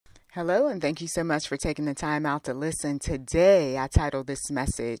Hello, and thank you so much for taking the time out to listen. Today, I titled this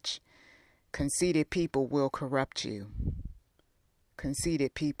message, Conceited People Will Corrupt You.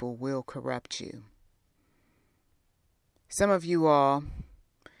 Conceited people will corrupt you. Some of you all,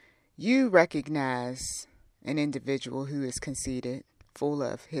 you recognize an individual who is conceited, full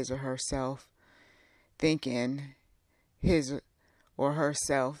of his or herself, thinking his or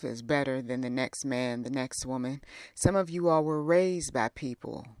herself is better than the next man, the next woman. Some of you all were raised by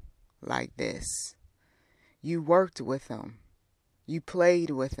people like this. You worked with them. You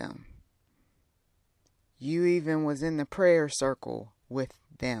played with them. You even was in the prayer circle with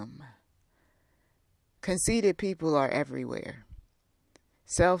them. Conceited people are everywhere.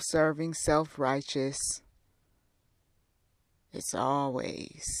 Self-serving, self-righteous. It's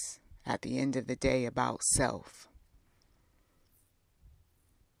always, at the end of the day, about self.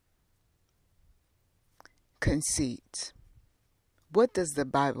 Conceit. What does the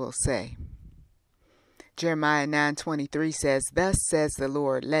Bible say? Jeremiah 9:23 says, "Thus says the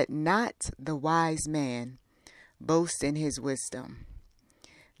Lord, let not the wise man boast in his wisdom.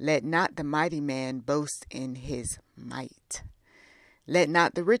 Let not the mighty man boast in his might. Let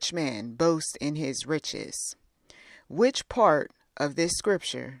not the rich man boast in his riches." Which part of this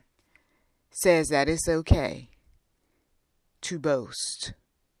scripture says that it's okay to boast,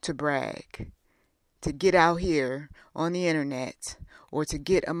 to brag, to get out here on the internet, or to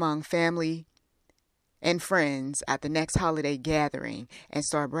get among family and friends at the next holiday gathering and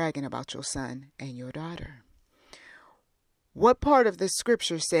start bragging about your son and your daughter? What part of the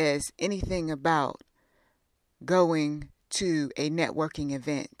scripture says anything about going to a networking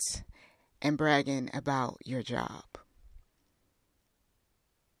event and bragging about your job,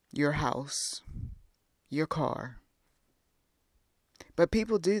 your house, your car? But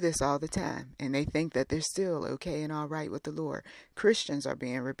people do this all the time, and they think that they're still okay and all right with the Lord. Christians are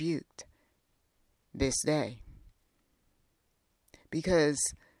being rebuked this day because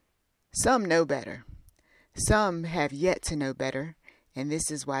some know better. Some have yet to know better, and this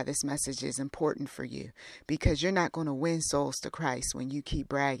is why this message is important for you, because you're not going to win souls to Christ when you keep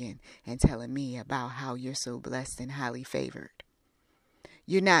bragging and telling me about how you're so blessed and highly favored.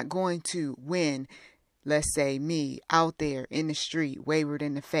 You're not going to win, let's say, me out there in the street, wayward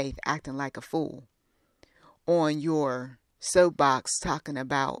in the faith, acting like a fool, on your soapbox talking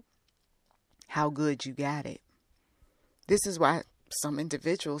about how good you got it. This is why some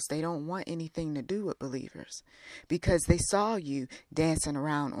individuals, they don't want anything to do with believers, because they saw you dancing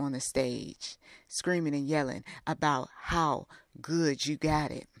around on the stage, screaming and yelling about how good you got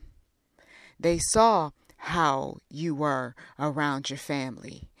it. They saw how you were around your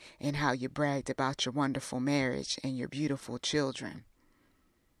family and how you bragged about your wonderful marriage and your beautiful children.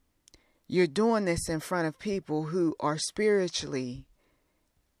 You're doing this in front of people who are spiritually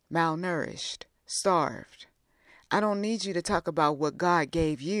malnourished, starved. I don't need you to talk about what God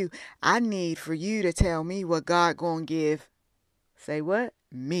gave you. I need for you to tell me what God gonna give. Say what?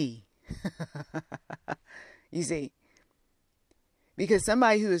 Me. You see? Because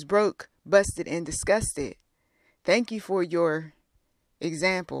somebody who is broke, busted, and disgusted, thank you for your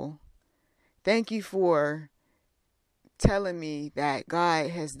example. Thank you for telling me that God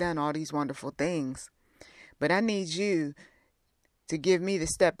has done all these wonderful things. But I need you to give me the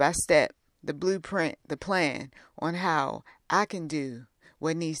step-by-step, the blueprint, the plan on how I can do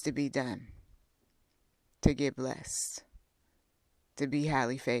what needs to be done to get blessed, to be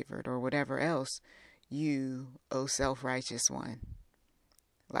highly favored, or whatever else you, oh self-righteous one,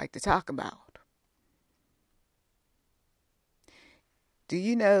 like to talk about. Do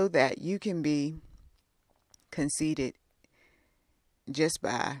you know that you can be conceited just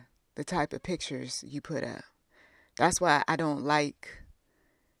by the type of pictures you put up? That's why I don't like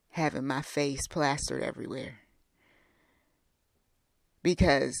having my face plastered everywhere,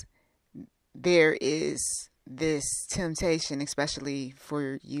 because there is this temptation, especially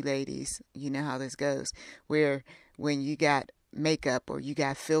for you ladies, you know how this goes, where when you got makeup or you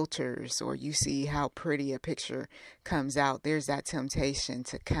got filters or you see how pretty a picture comes out, there's that temptation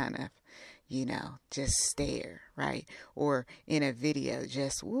to kind of, just stare, right? Or in a video,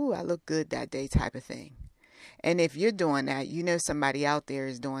 just, ooh, I look good that day type of thing. And if you're doing that, somebody out there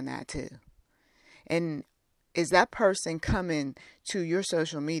is doing that too. And is that person coming to your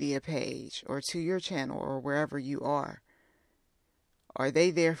social media page or to your channel or wherever you are? Are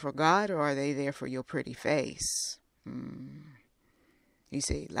they there for God, or are they there for your pretty face? You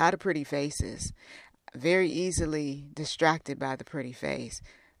see, a lot of pretty faces, very easily distracted by the pretty face.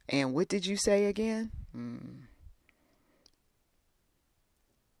 And what did you say again?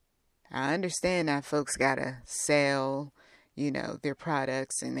 I understand that folks gotta sell their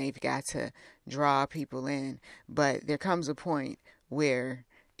products, and they've got to draw people in. But there comes a point where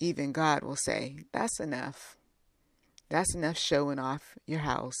even God will say, that's enough. That's enough showing off your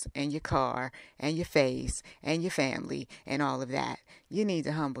house and your car and your face and your family and all of that. You need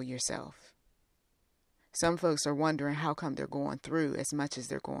to humble yourself. Some folks are wondering how come they're going through as much as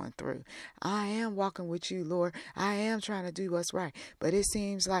they're going through. I am walking with you, Lord. I am trying to do what's right. But it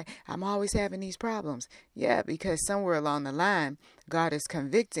seems like I'm always having these problems. Yeah, because somewhere along the line, God is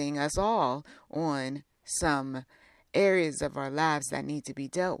convicting us all on some areas of our lives that need to be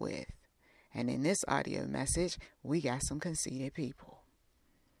dealt with. And in this audio message, we got some conceited people.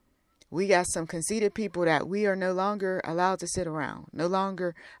 We got some conceited people that we are no longer allowed to sit around, no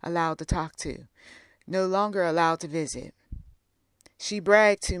longer allowed to talk to, no longer allowed to visit. She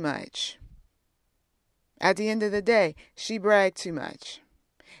bragged too much. At the end of the day, she bragged too much.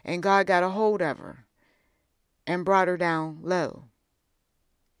 And God got a hold of her and brought her down low.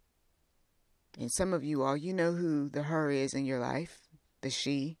 And some of you all, you know who the her is in your life, the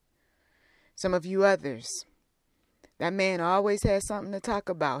she. Some of you others, that man always has something to talk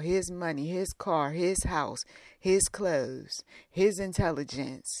about. His money, his car, his house, his clothes, his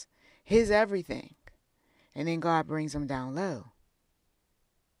intelligence, his everything. And then God brings him down low.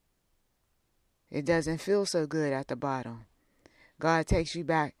 It doesn't feel so good at the bottom. God takes you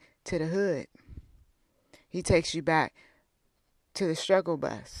back to the hood. He takes you back to the struggle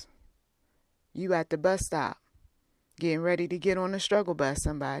bus. You at the bus stop, getting ready to get on the struggle bus,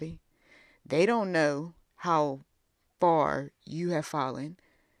 somebody. They don't know how far you have fallen.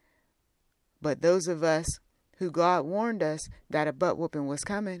 But those of us who God warned us that a butt whooping was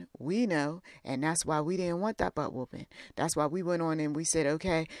coming, we know. And that's why we didn't want that butt whooping. That's why we went on and we said,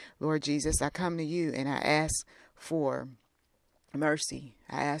 okay, Lord Jesus, I come to you and I ask for mercy.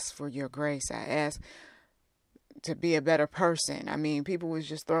 I ask for your grace. I ask to be a better person. I mean, people was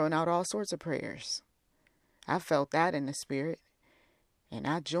just throwing out all sorts of prayers. I felt that in the spirit. And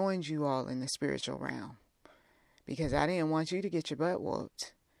I joined you all in the spiritual realm because I didn't want you to get your butt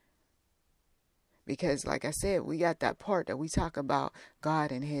whooped. Because like I said, we got that part that we talk about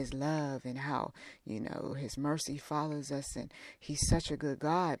God and his love and how, his mercy follows us and he's such a good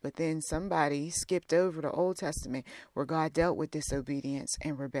God. But then somebody skipped over the Old Testament where God dealt with disobedience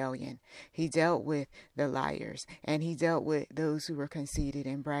and rebellion. He dealt with the liars and he dealt with those who were conceited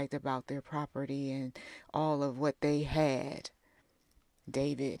and bragged about their property and all of what they had.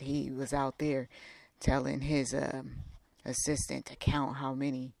 David, he was out there telling his assistant to count how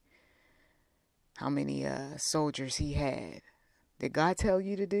many soldiers he had. Did God tell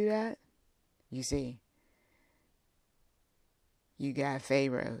you to do that? You see, you got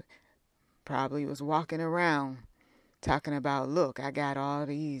Pharaoh probably was walking around talking about, look, I got all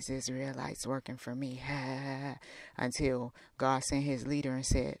these Israelites working for me, until God sent his leader and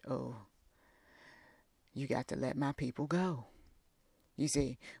said, oh, you got to let my people go. You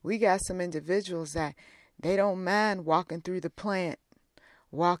see, we got some individuals that they don't mind walking through the plant,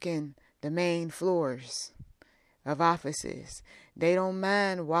 walking the main floors of offices. They don't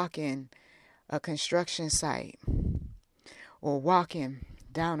mind walking a construction site or walking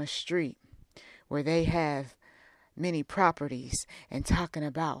down a street where they have many properties and talking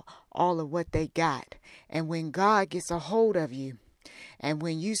about all of what they got. And when God gets a hold of you and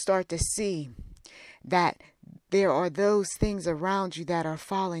when you start to see that there are those things around you that are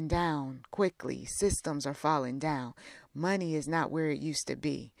falling down quickly. Systems are falling down. Money is not where it used to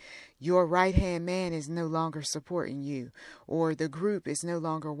be. Your right-hand man is no longer supporting you, or the group is no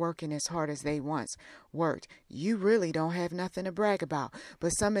longer working as hard as they once worked. You really don't have nothing to brag about. But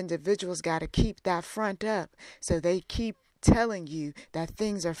some individuals got to keep that front up, so they keep telling you that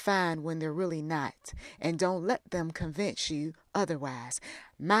things are fine when they're really not. And don't let them convince you otherwise.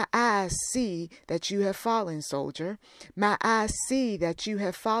 My eyes see that you have fallen, soldier. My eyes see that you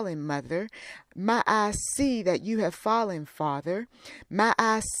have fallen, mother. My eyes see that you have fallen, father. My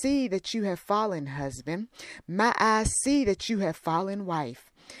eyes see that you have fallen, husband. My eyes see that you have fallen, wife.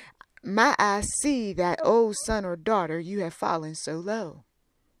 My eyes see that, oh son or daughter, you have fallen so low.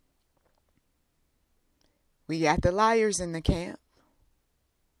 We got the liars in the camp.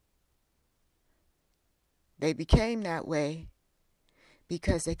 They became that way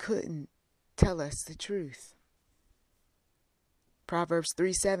because they couldn't tell us the truth. Proverbs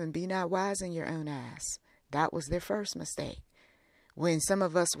 3:7, be not wise in your own eyes. That was their first mistake. When some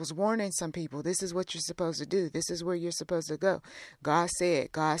of us was warning some people, this is what you're supposed to do. This is where you're supposed to go. God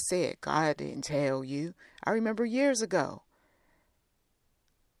said, God didn't tell you. I remember years ago,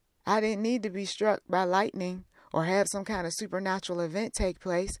 I didn't need to be struck by lightning or have some kind of supernatural event take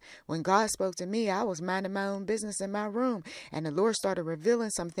place. When God spoke to me, I was minding my own business in my room, and the Lord started revealing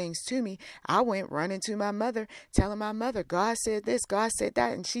some things to me. I went running to my mother, telling my mother, God said this, God said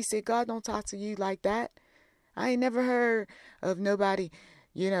that, and she said, God don't talk to you like that. I ain't never heard of nobody,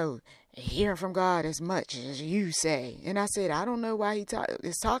 hearing from God as much as you say. And I said, I don't know why he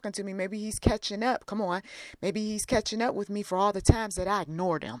is talking to me. Maybe he's catching up. Come on. Maybe he's catching up with me for all the times that I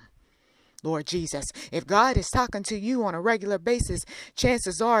ignored him. Lord Jesus, if God is talking to you on a regular basis,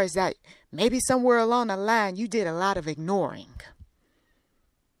 chances are is that maybe somewhere along the line you did a lot of ignoring.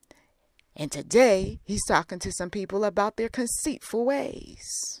 And today he's talking to some people about their conceitful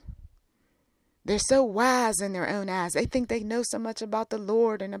ways. They're so wise in their own eyes. They think they know so much about the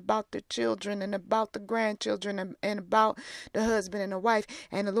Lord and about the children and about the grandchildren and about the husband and the wife.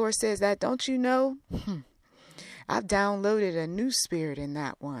 And the Lord says that, don't you know? I've downloaded a new spirit in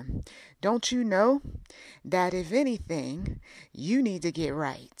that one. Don't you know that if anything, you need to get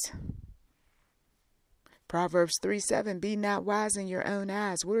right? Proverbs 3:7, be not wise in your own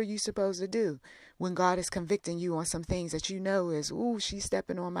eyes. What are you supposed to do when God is convicting you on some things that you know is, she's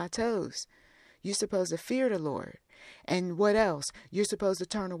stepping on my toes? You're supposed to fear the Lord. And what else? You're supposed to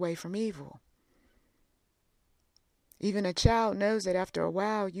turn away from evil. Even a child knows that after a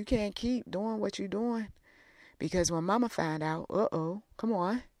while, you can't keep doing what you're doing. Because when mama find out, come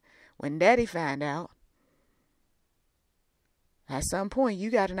on. When daddy find out, at some point you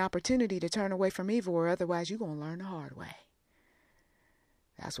got an opportunity to turn away from evil, or otherwise you're going to learn the hard way.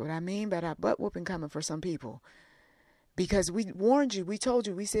 That's what I mean by that butt whooping coming for some people. Because we warned you, we told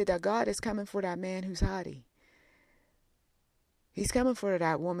you, we said that God is coming for that man who's haughty. He's coming for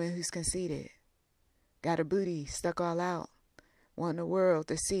that woman who's conceited. Got her booty stuck all out. Wanting the world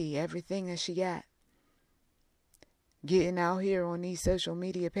to see everything that she got. Getting out here on these social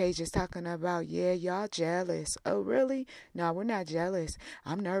media pages talking about, yeah, y'all jealous. Oh, really? No, we're not jealous.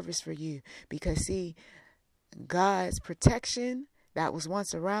 I'm nervous for you. Because, see, God's protection that was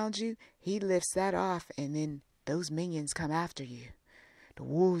once around you, he lifts that off, and then those minions come after you. The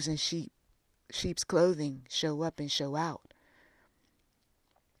wolves in sheep's clothing show up and show out.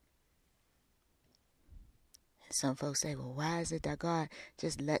 Some folks say, well, why is it that God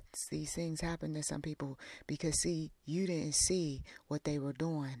just lets these things happen to some people? Because, see, you didn't see what they were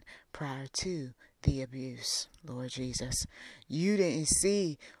doing prior to the abuse, Lord Jesus. You didn't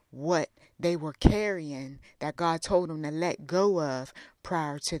see what they were carrying that God told them to let go of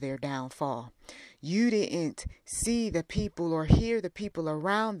prior to their downfall. You didn't see the people or hear the people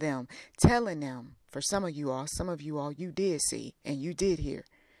around them telling them. For some of you all, you did see and you did hear.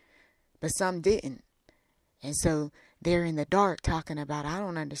 But some didn't. And so they're in the dark talking about, I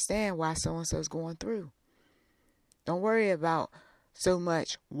don't understand why so-and-so's going through. Don't worry about so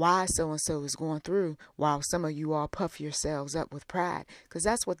much why so-and-so is going through while some of you all puff yourselves up with pride. Because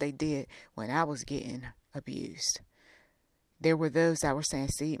that's what they did when I was getting abused. There were those that were saying,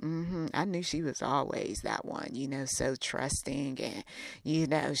 see, I knew she was always that one, so trusting,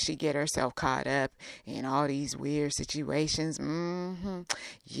 and, she get herself caught up in all these weird situations.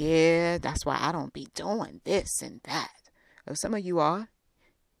 Yeah, that's why I don't be doing this and that. Oh, some of you all,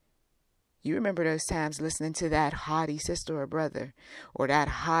 you remember those times listening to that haughty sister or brother, or that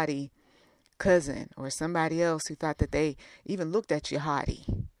haughty cousin, or somebody else who thought that they even looked at you haughty,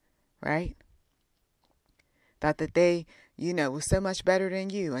 right? Thought that they, was so much better than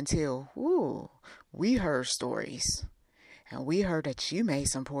you until, we heard stories. And we heard that you made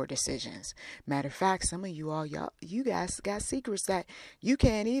some poor decisions. Matter of fact, some of you all, you guys got secrets that you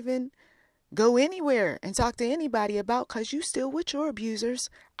can't even go anywhere and talk to anybody about because you still with your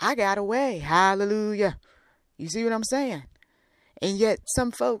abusers. I got away. Hallelujah. You see what I'm saying? And yet some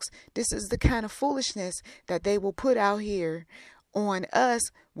folks, this is the kind of foolishness that they will put out here on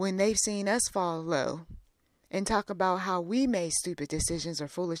us when they've seen us fall low. And talk about how we made stupid decisions or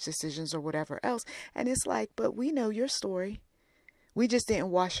foolish decisions or whatever else. And it's like, but we know your story. We just didn't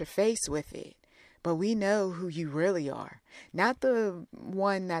wash your face with it. But we know who you really are. Not the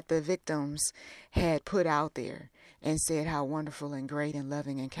one that the victims had put out there and said how wonderful and great and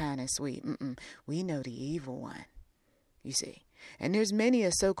loving and kind and sweet. We know the evil one, you see. And there's many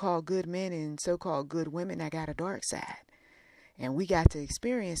a so-called good men and so-called good women that got a dark side. And we got to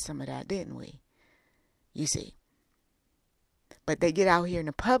experience some of that, didn't we? You see. But they get out here in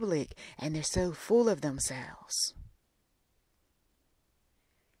the public and they're so full of themselves.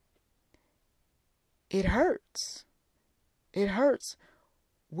 It hurts. It hurts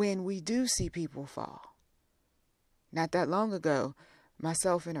when we do see people fall. Not that long ago,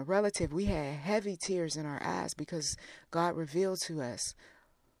 myself and a relative, we had heavy tears in our eyes because God revealed to us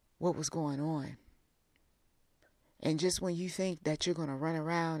what was going on. And just when you think that you're going to run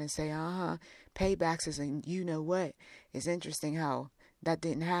around and say, paybacks is, and you know what? It's interesting how that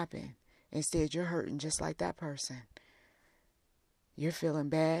didn't happen. Instead, you're hurting just like that person. You're feeling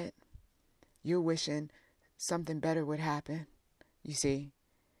bad. You're wishing something better would happen. You see?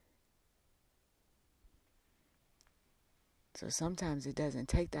 So sometimes it doesn't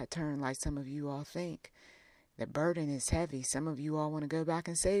take that turn like some of you all think. The burden is heavy. Some of you all want to go back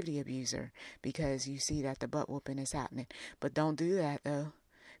and save the abuser because you see that the butt whooping is happening. But don't do that, though,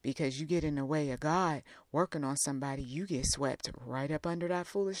 because you get in the way of God working on somebody. You get swept right up under that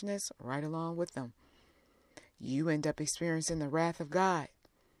foolishness, right along with them. You end up experiencing the wrath of God.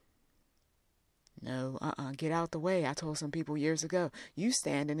 No, get out the way. I told some people years ago, you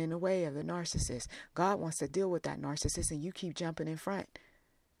standing in the way of the narcissist. God wants to deal with that narcissist and you keep jumping in front.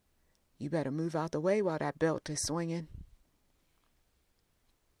 You better move out the way while that belt is swinging.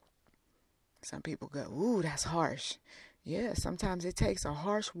 Some people go, ooh, that's harsh. Yeah, sometimes it takes a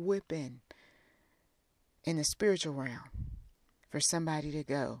harsh whipping in the spiritual realm for somebody to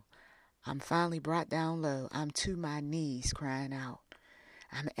go, I'm finally brought down low. I'm to my knees crying out.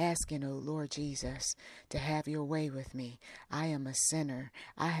 I'm asking, oh Lord Jesus, to have your way with me. I am a sinner.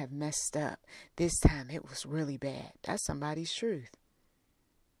 I have messed up. This time it was really bad. That's somebody's truth.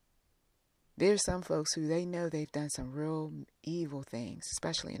 There's some folks who they know they've done some real evil things,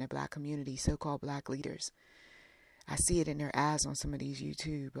 especially in the black community, so-called black leaders. I see it in their eyes on some of these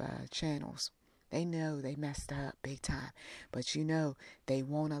YouTube channels. They know they messed up big time, but you know they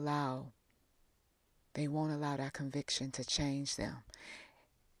won't allow that conviction to change them.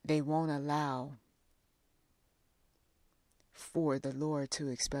 They won't allow for the Lord to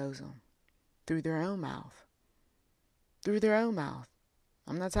expose them through their own mouth. Through their own mouth.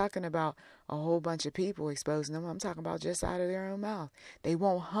 I'm not talking about a whole bunch of people exposing them. I'm talking about just out of their own mouth. They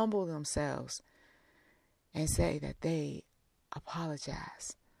won't humble themselves and say that they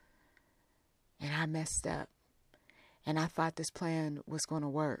apologize. And I messed up. And I thought this plan was going to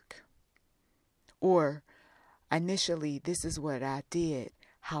work. Or initially, this is what I did.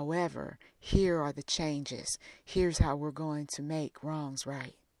 However, here are the changes. Here's how we're going to make wrongs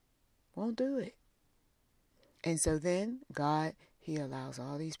right. Won't do it. And so then God, he allows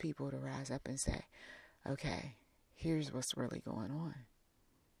all these people to rise up and say, okay, here's what's really going on.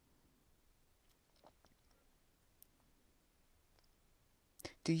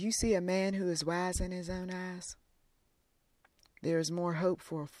 Do you see a man who is wise in his own eyes? There is more hope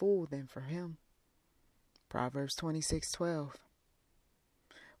for a fool than for him. Proverbs 26:12.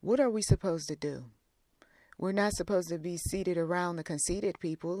 What are we supposed to do? We're not supposed to be seated around the conceited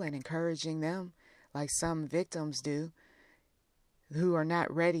people and encouraging them like some victims do who are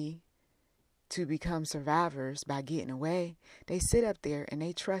not ready to become survivors by getting away. They sit up there and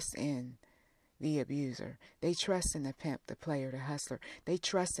they trust in the abuser. They trust in the pimp, the player, the hustler. They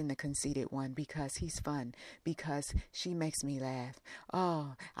trust in the conceited one because he's fun, because she makes me laugh.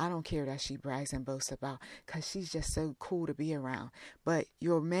 Oh, I don't care that she brags and boasts about, because she's just so cool to be around. But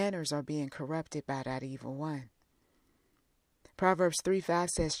your manners are being corrupted by that evil one. Proverbs 3:5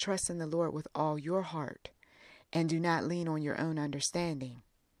 says, trust in the Lord with all your heart and do not lean on your own understanding.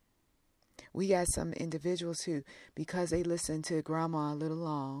 We got some individuals who, because they listen to grandma a little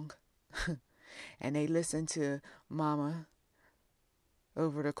long, and they listen to mama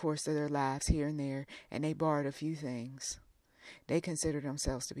over the course of their lives here and there, and they borrowed a few things. They consider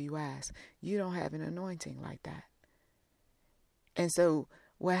themselves to be wise. You don't have an anointing like that. And so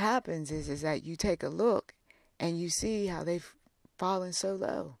what happens is that you take a look and you see how they've fallen so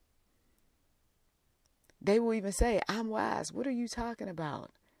low. They will even say, I'm wise. What are you talking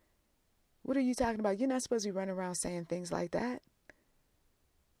about? What are you talking about? You're not supposed to be running around saying things like that.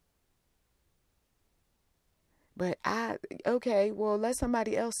 But okay, well, let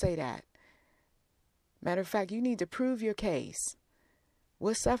somebody else say that. Matter of fact, you need to prove your case.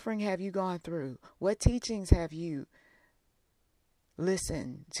 What suffering have you gone through? What teachings have you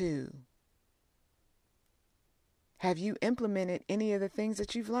listened to? Have you implemented any of the things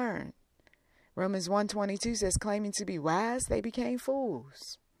that you've learned? Romans 1:22 says, claiming to be wise, they became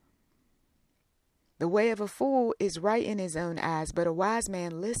fools. The way of a fool is right in his own eyes, but a wise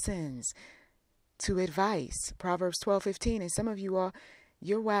man listens to advice. Proverbs 12:15. And some of you are,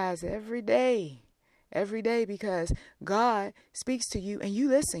 you're wise every day because God speaks to you and you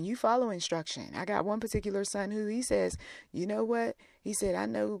listen, you follow instruction. I got one particular son who he says, you know what? He said, I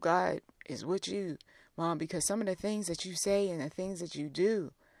know God is with you, Mom, because some of the things that you say and the things that you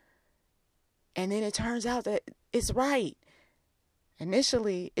do. And then it turns out that it's right.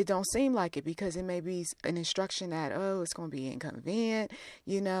 Initially, it don't seem like it because it may be an instruction that, oh, it's going to be inconvenient,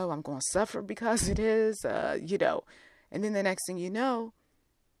 I'm going to suffer because it is, And then the next thing you know,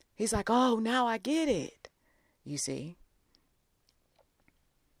 he's like, oh, now I get it. You see?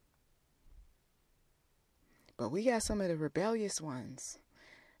 But we got some of the rebellious ones.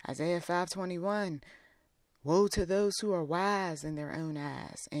 Isaiah 5:21, woe to those who are wise in their own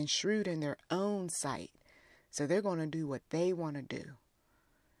eyes and shrewd in their own sight. So they're going to do what they want to do.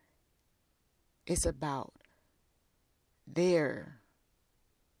 It's about their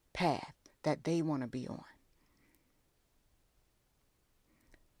path that they want to be on.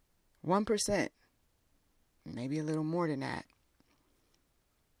 1%, maybe a little more than that.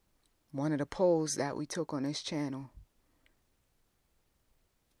 One of the polls that we took on this channel,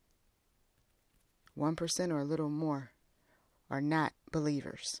 1% or a little more are not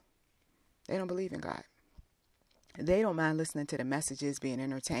believers. They don't believe in God. They don't mind listening to the messages, being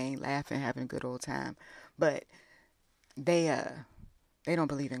entertained, laughing, having a good old time. But they don't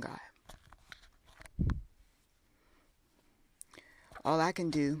believe in God. All I can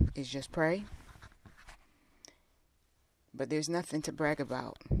do is just pray. But there's nothing to brag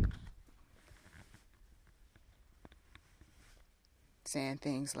about. Saying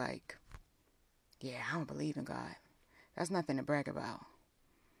things like, yeah, I don't believe in God. That's nothing to brag about.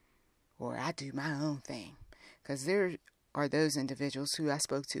 Or I do my own thing. Because there are those individuals who I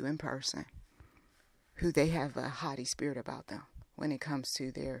spoke to in person who they have a haughty spirit about them when it comes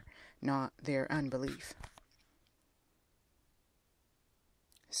to their unbelief.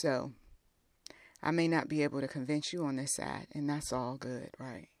 So, I may not be able to convince you on this side, and that's all good,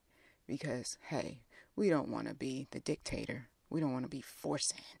 right? Because, hey, we don't want to be the dictator. We don't want to be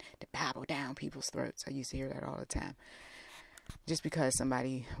forcing the Bible down people's throats. I used to hear that all the time. Just because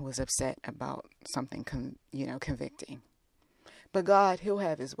somebody was upset about something, convicting. But God, He'll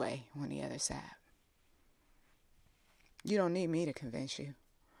have His way on the other side. You don't need me to convince you.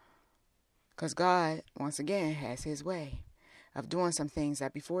 Because God, once again, has His way of doing some things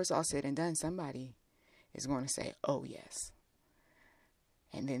that before it's all said and done, somebody is going to say, oh, yes.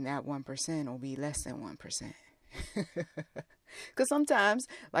 And then that 1% will be less than 1%. Because sometimes,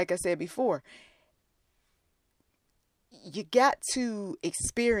 like I said before, you got to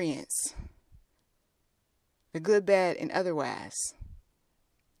experience the good, bad, and otherwise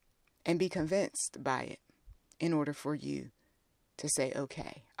and be convinced by it in order for you to say,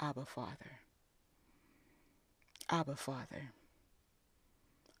 okay, Abba Father, Abba Father,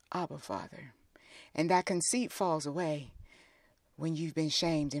 Abba Father. And that conceit falls away when you've been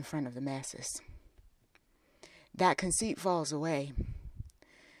shamed in front of the masses. That conceit falls away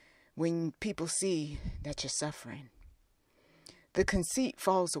when people see that you're suffering. The conceit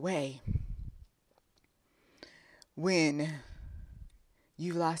falls away when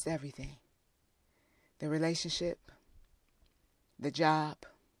you've lost everything. The relationship, the job,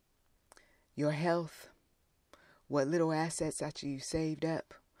 your health, what little assets that you saved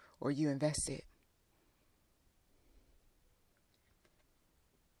up or you invested.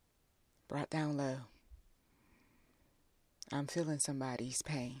 Brought down low. I'm feeling somebody's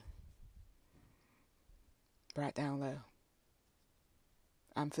pain. Brought down low.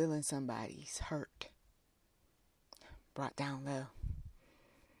 I'm feeling somebody's hurt. Brought down low.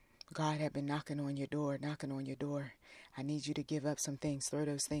 God had been knocking on your door. I need you to give up some things. Throw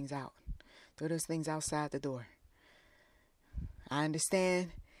those things out. Throw those things outside the door. I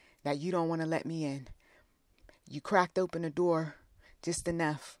understand that you don't want to let me in. You cracked open the door just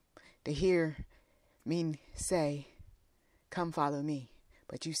enough to hear me say, come follow me.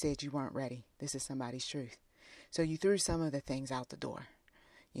 But you said you weren't ready. This is somebody's truth. So you threw some of the things out the door.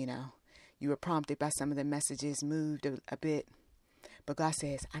 You were prompted by some of the messages, moved a bit. But God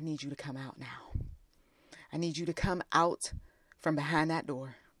says, I need you to come out now. I need you to come out from behind that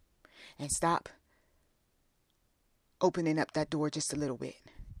door and stop opening up that door just a little bit.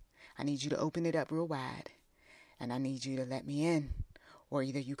 I need you to open it up real wide. And I need you to let me in. Or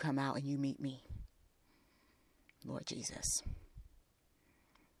either you come out and you meet me. Lord Jesus.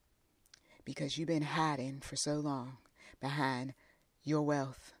 Because you've been hiding for so long behind your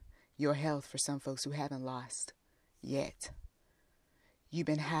wealth, your health for some folks who haven't lost yet. You've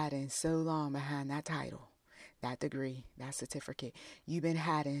been hiding so long behind that title, that degree, that certificate. You've been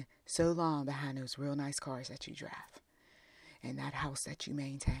hiding so long behind those real nice cars that you drive and that house that you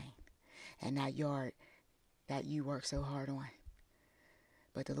maintain and that yard that you work so hard on.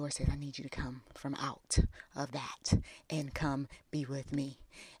 But the Lord said, I need you to come from out of that and come be with me.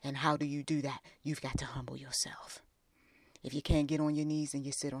 And how do you do that? You've got to humble yourself. If you can't get on your knees, then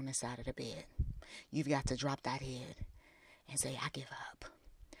you sit on the side of the bed. You've got to drop that head and say, I give up.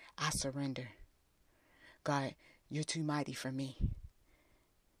 I surrender. God, you're too mighty for me.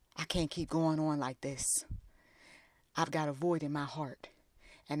 I can't keep going on like this. I've got a void in my heart,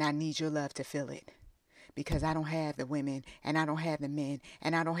 and I need your love to fill it. Because I don't have the women, and I don't have the men,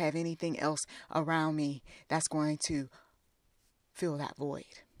 and I don't have anything else around me that's going to fill that void.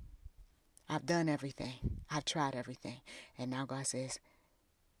 I've done everything. I've tried everything. And now God says,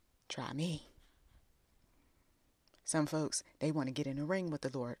 try me. Some folks, they want to get in the ring with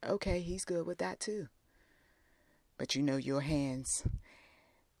the Lord. Okay, he's good with that too. But you know your hands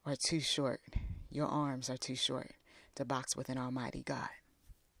are too short. Your arms are too short to box with an almighty God.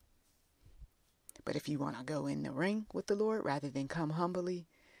 But if you want to go in the ring with the Lord rather than come humbly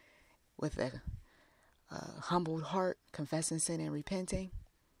with a humbled heart, confessing sin and repenting,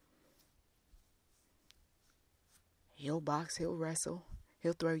 he'll box, he'll wrestle,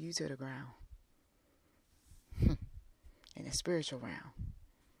 he'll throw you to the ground. In the spiritual realm.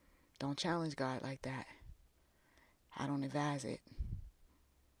 Don't challenge God like that. I don't advise it.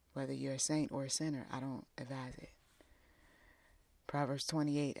 Whether you're a saint or a sinner, I don't advise it. Proverbs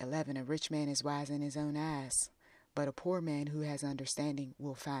 28:11, a rich man is wise in his own eyes, but a poor man who has understanding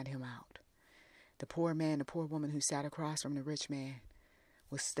will find him out. The poor man, the poor woman who sat across from the rich man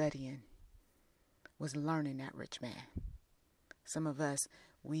was studying, was learning that rich man. Some of us,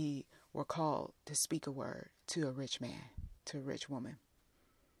 we were called to speak a word to a rich man, to a rich woman.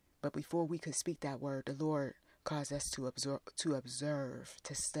 But before we could speak that word, the Lord caused us to observe,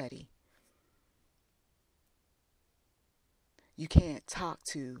 to study. You can't talk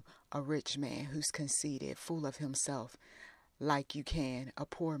to a rich man who's conceited, full of himself, like you can a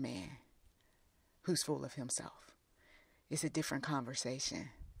poor man who's full of himself. It's a different conversation.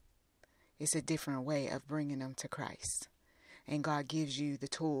 It's a different way of bringing them to Christ. And God gives you the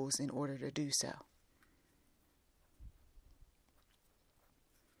tools in order to do so.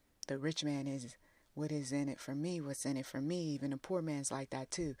 The rich man is, what is in it for me? What's in it for me? Even the poor man's like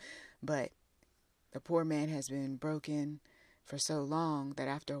that too. But the poor man has been broken for so long that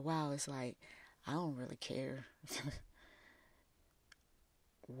after a while it's like, I don't really care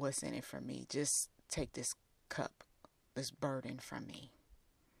what's in it for me. Just take this cup, this burden from me.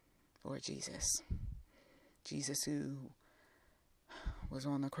 Lord Jesus. Jesus, who was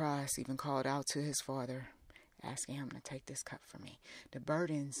on the cross, even called out to his Father, asking him to take this cup from me. The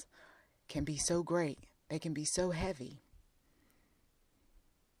burdens can be so great. They can be so heavy.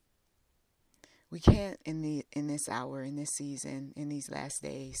 We can't in this hour, in this season, in these last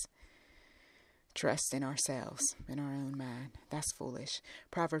days, trust in ourselves, in our own mind. That's foolish.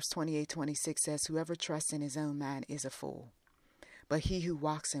 Proverbs 28:26 says, whoever trusts in his own mind is a fool, but he who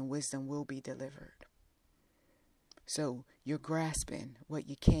walks in wisdom will be delivered. So you're grasping what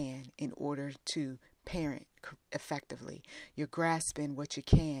you can in order to parent effectively. You're grasping what you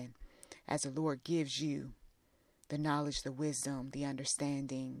can as the Lord gives you the knowledge, the wisdom, the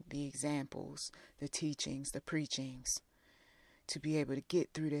understanding, the examples, the teachings, the preachings, to be able to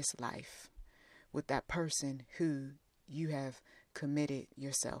get through this life with that person who you have committed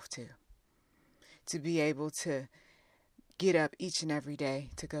yourself to be able to get up each and every day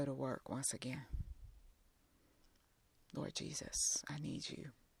to go to work once again. Lord Jesus, I need you.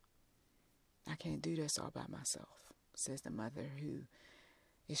 I can't do this all by myself, says the mother who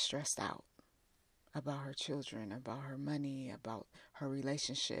is stressed out about her children, about her money, about her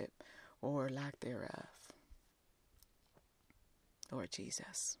relationship or lack thereof. Lord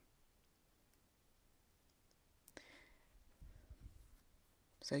Jesus.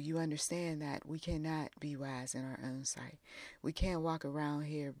 So you understand that we cannot be wise in our own sight. We can't walk around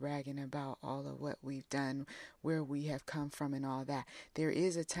here bragging about all of what we've done, where we have come from and all that. There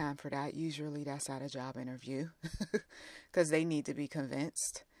is a time for that. Usually that's at a job interview because they need to be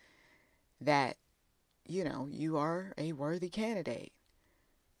convinced that, you know, you are a worthy candidate.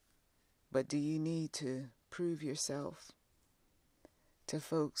 But do you need to prove yourself to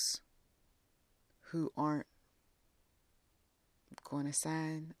folks who aren't going to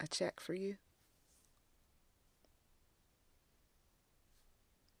sign a check for you?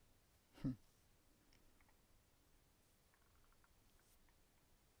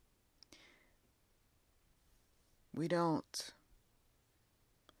 We don't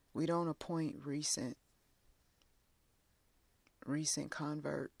appoint recent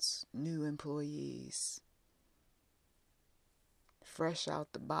converts, new employees, fresh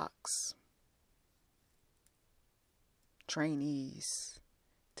out the box trainees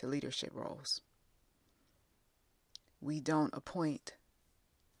to leadership roles. We don't appoint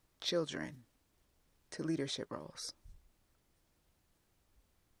children to leadership roles.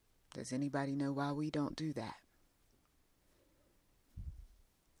 Does anybody know why we don't do that?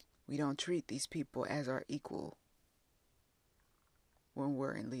 We don't treat these people as our equal when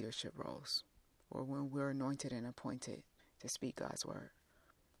we're in leadership roles or when we're anointed and appointed to speak God's word.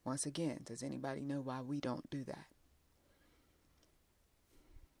 Once again, does anybody know why we don't do that?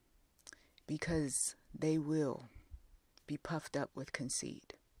 Because they will be puffed up with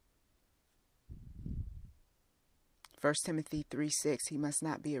conceit. 1 Timothy 3:6, he must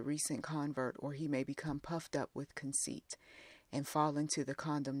not be a recent convert, or he may become puffed up with conceit and fall into the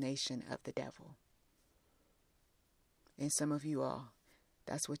condemnation of the devil. And some of you all,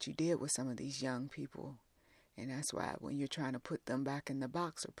 that's what you did with some of these young people. And that's why when you're trying to put them back in the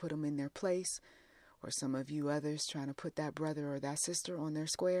box or put them in their place, or some of you others trying to put that brother or that sister on their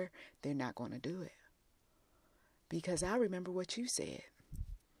square, they're not going to do it. Because I remember what you said.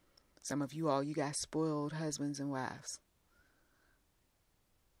 Some of you all, you got spoiled husbands and wives.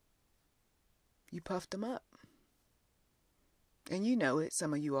 You puffed them up. And you know it,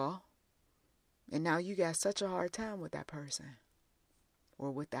 some of you all. And now you got such a hard time with that person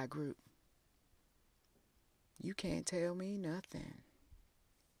or with that group. You can't tell me nothing.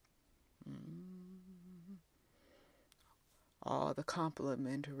 All the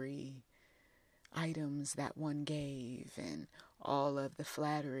complimentary items that one gave and all of the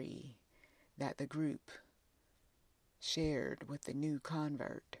flattery that the group shared with the new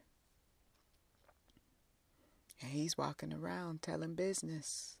convert. And he's walking around telling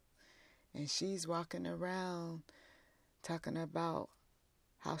business. And she's walking around talking about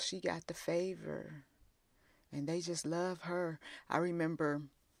how she got the favor. And they just love her. I remember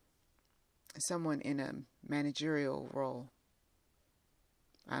someone in a managerial role.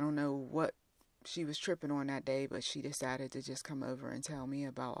 I don't know what she was tripping on that day, but she decided to just come over and tell me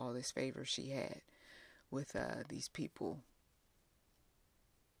about all this favor she had with these people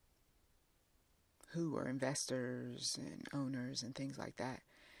who were investors and owners and things like that.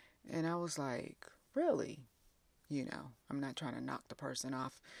 And I was like, really? You know, I'm not trying to knock the person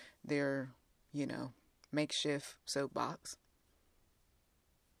off their, makeshift soapbox.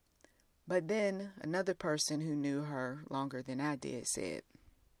 But then another person who knew her longer than I did said,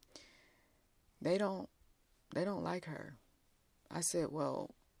 they don't like her. I said,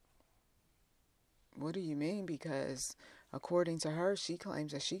 well, what do you mean? Because according to her, she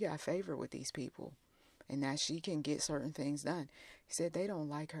claims that she got favor with these people and that she can get certain things done. He said, they don't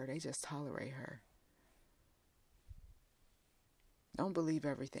like her. They just tolerate her. Don't believe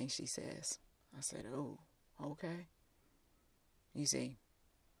everything she says. I said, oh, okay. You see,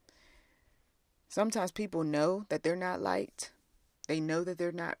 sometimes people know that they're not liked. They know that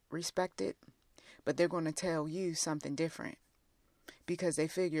they're not respected, but they're going to tell you something different because they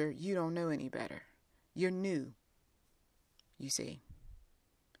figure you don't know any better. You're new, you see.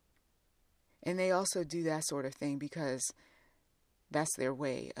 And they also do that sort of thing because that's their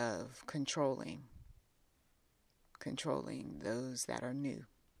way of controlling those that are new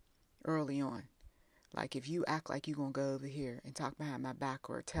early on. Like if you act like you're going to go over here and talk behind my back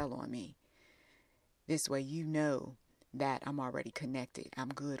or tell on me, this way you know that I'm already connected. I'm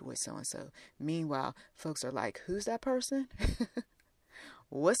good with so-and-so. Meanwhile, folks are like, who's that person?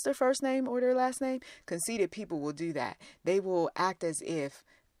 What's their first name or their last name? Conceited people will do that. They will act as if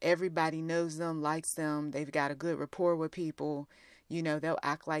everybody knows them, likes them. They've got a good rapport with people. They'll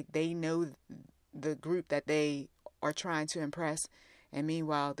act like they know the group that they are trying to impress. And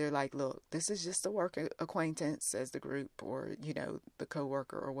meanwhile, they're like, look, this is just a work acquaintance as the group or, the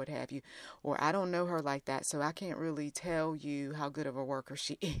coworker or what have you. Or I don't know her like that, so I can't really tell you how good of a worker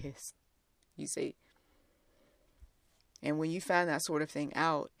she is. You see? And when you find that sort of thing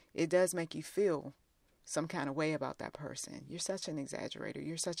out, it does make you feel some kind of way about that person. You're such an exaggerator.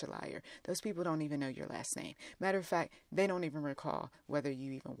 You're such a liar. Those people don't even know your last name. Matter of fact, they don't even recall whether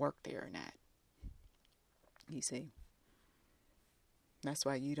you even worked there or not. You see? That's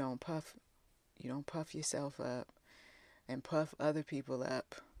why you don't puff yourself up and puff other people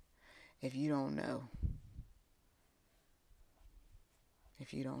up if you don't know.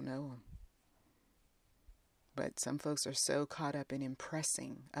 If you don't know them. But some folks are so caught up in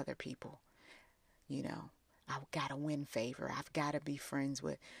impressing other people. I've got to win favor. I've got to be friends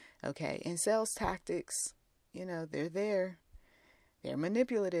with. Okay, in sales tactics, they're there. They're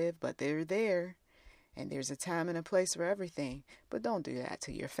manipulative, but they're there. And there's a time and a place for everything. But don't do that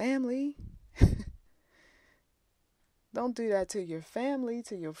to your family. Don't do that to your family,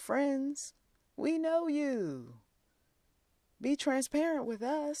 to your friends. We know you. Be transparent with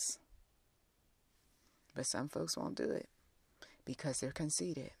us. But some folks won't do it because they're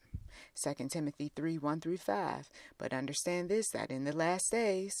conceited. 2 Timothy 3:1-5. But understand this, that in the last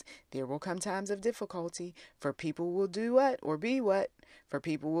days there will come times of difficulty, for people will do what or be what? For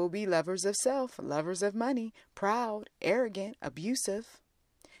people will be lovers of self, lovers of money, proud, arrogant, abusive,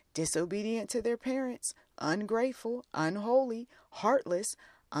 disobedient to their parents, ungrateful, unholy, heartless,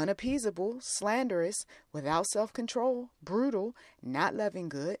 unappeasable, slanderous, without self-control, brutal, not loving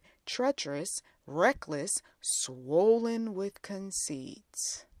good, treacherous, reckless, swollen with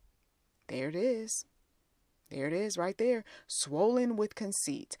conceit. There it is. There it is right there. Swollen with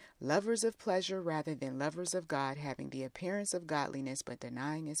conceit, lovers of pleasure rather than lovers of God, having the appearance of godliness but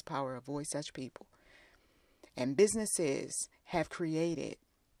denying its power. Avoid such people. And businesses have created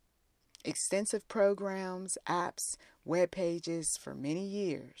extensive programs, apps, web pages for many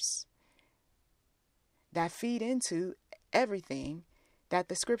years that feed into everything that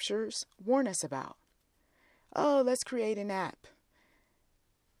the scriptures warn us about. Oh, let's create an app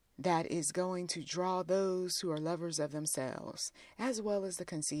that is going to draw those who are lovers of themselves, as well as the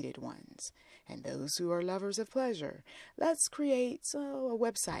conceited ones, and those who are lovers of pleasure. Let's create a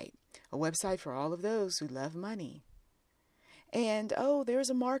website for all of those who love money. And there's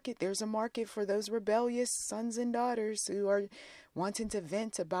a market for those rebellious sons and daughters who are wanting to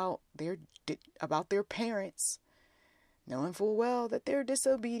vent about their parents, knowing full well that they're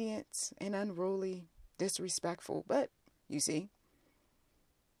disobedient and unruly, disrespectful. But you see,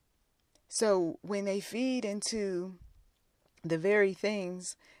 so when they feed into the very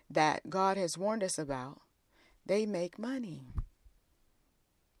things that God has warned us about, they make money.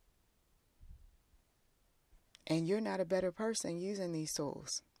 And you're not a better person using these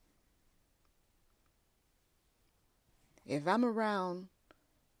tools. If I'm around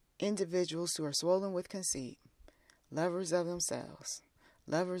individuals who are swollen with conceit, lovers of themselves,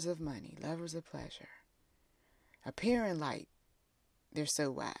 lovers of money, lovers of pleasure, appearing like they're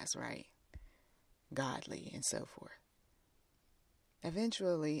so wise, right? Godly and so forth.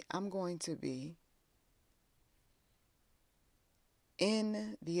 Eventually, I'm going to be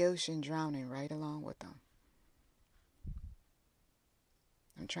in the ocean drowning right along with them.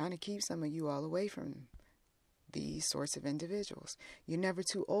 I'm trying to keep some of you all away from these sorts of individuals. You're never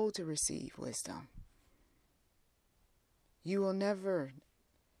too old to receive wisdom. You will never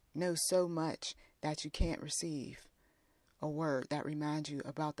know so much that you can't receive a word that reminds you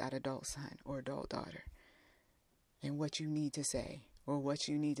about that adult son or adult daughter and what you need to say or what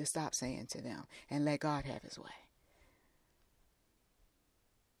you need to stop saying to them and let God have his way.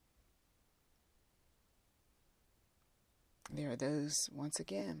 There are those, once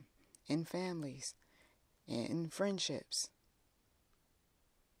again, in families, in friendships,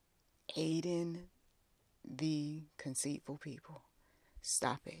 aiding the conceitful people.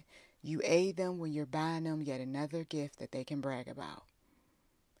 Stop it. You aid them when you're buying them yet another gift that they can brag about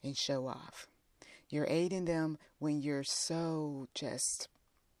and show off. You're aiding them when you're so just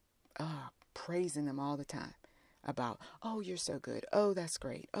praising them all the time about, oh, you're so good. Oh, that's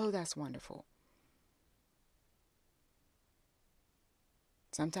great. Oh, that's wonderful.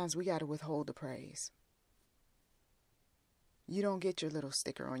 Sometimes we got to withhold the praise. You don't get your little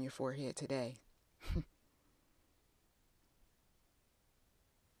sticker on your forehead today.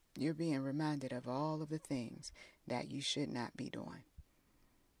 You're being reminded of all of the things that you should not be doing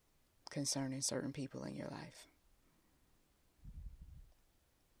concerning certain people in your life.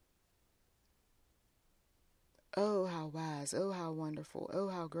 Oh, how wise. Oh, how wonderful. Oh,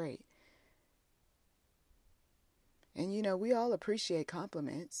 how great. And, we all appreciate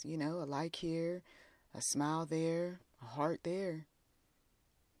compliments, a like here, a smile there, a heart there.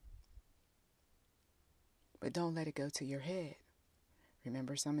 But don't let it go to your head.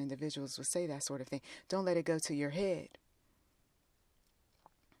 Remember, some individuals will say that sort of thing. Don't let it go to your head.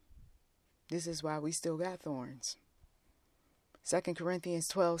 This is why we still got thorns. 2 Corinthians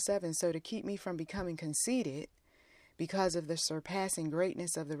 12:7, so to keep me from becoming conceited, because of the surpassing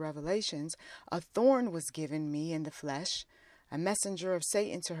greatness of the revelations, a thorn was given me in the flesh, a messenger of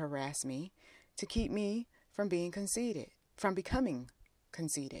Satan to harass me, to keep me from being conceited, from becoming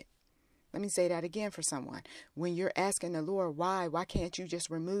conceited. Let me say that again for someone. When you're asking the Lord, why can't you just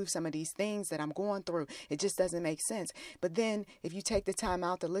remove some of these things that I'm going through? It just doesn't make sense. But then if you take the time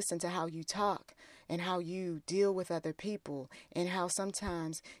out to listen to how you talk and how you deal with other people and how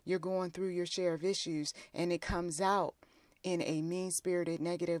sometimes you're going through your share of issues and it comes out in a mean-spirited,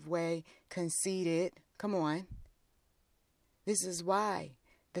 negative way, conceited. Come on. This is why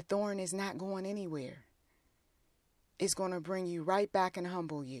the thorn is not going anywhere. It's going to bring you right back and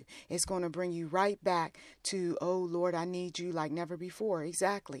humble you. It's going to bring you right back to, oh, Lord, I need you like never before.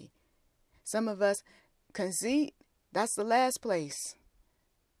 Exactly. Some of us, conceit, that's the last place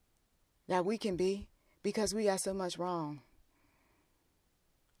that we can be, because we got so much wrong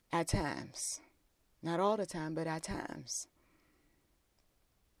at times. Not all the time, but at times.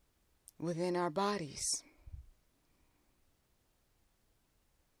 Within our bodies.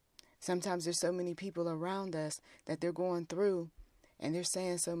 Sometimes there's so many people around us that they're going through and they're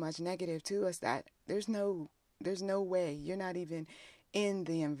saying so much negative to us that there's no way. You're not even in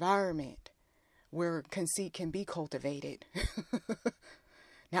the environment where conceit can be cultivated.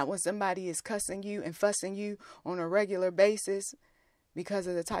 Now, when somebody is cussing you and fussing you on a regular basis because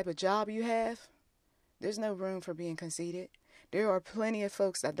of the type of job you have, there's no room for being conceited. There are plenty of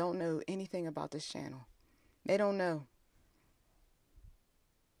folks that don't know anything about this channel. They don't know.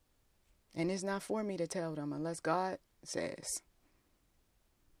 And it's not for me to tell them unless God says.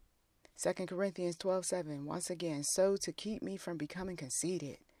 2 Corinthians 12:7, once again, so to keep me from becoming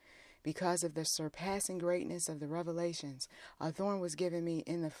conceited, because of the surpassing greatness of the revelations, a thorn was given me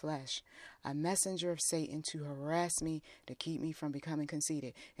in the flesh, a messenger of Satan to harass me, to keep me from becoming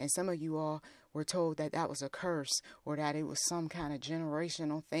conceited. And some of you all were told that that was a curse, or that it was some kind of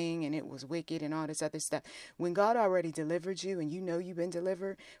generational thing and it was wicked and all this other stuff. When God already delivered you and you know you've been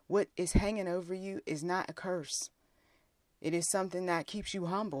delivered, what is hanging over you is not a curse. It is something that keeps you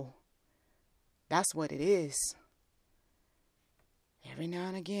humble. That's what it is. Every now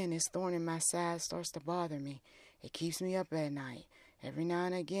and again, this thorn in my side starts to bother me. It keeps me up at night. Every now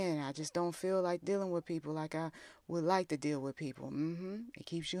and again, I just don't feel like dealing with people like I would like to deal with people. It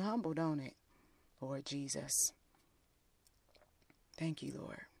keeps you humble, don't it? Lord Jesus. Thank you,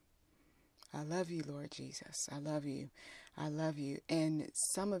 Lord. I love you, Lord Jesus. I love you. I love you. And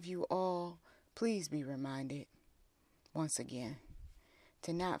some of you all, please be reminded, once again,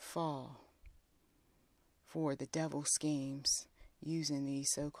 to not fall for the devil's schemes using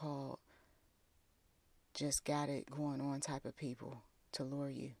these so-called just got it going on type of people to lure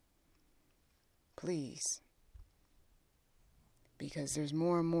you. Please. Because there's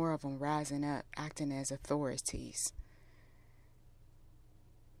more and more of them rising up, acting as authorities,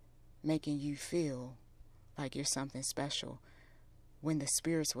 making you feel like you're something special, when the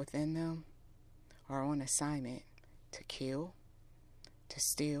spirits within them are on assignment to kill, to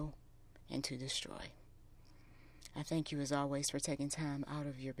steal, and to destroy. I thank you as always for taking time out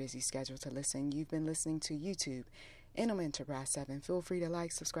of your busy schedule to listen. You've been listening to YouTube, Enterprise 7. Feel free to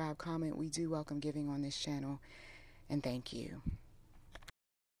like, subscribe, comment. We do welcome giving on this channel. And thank you.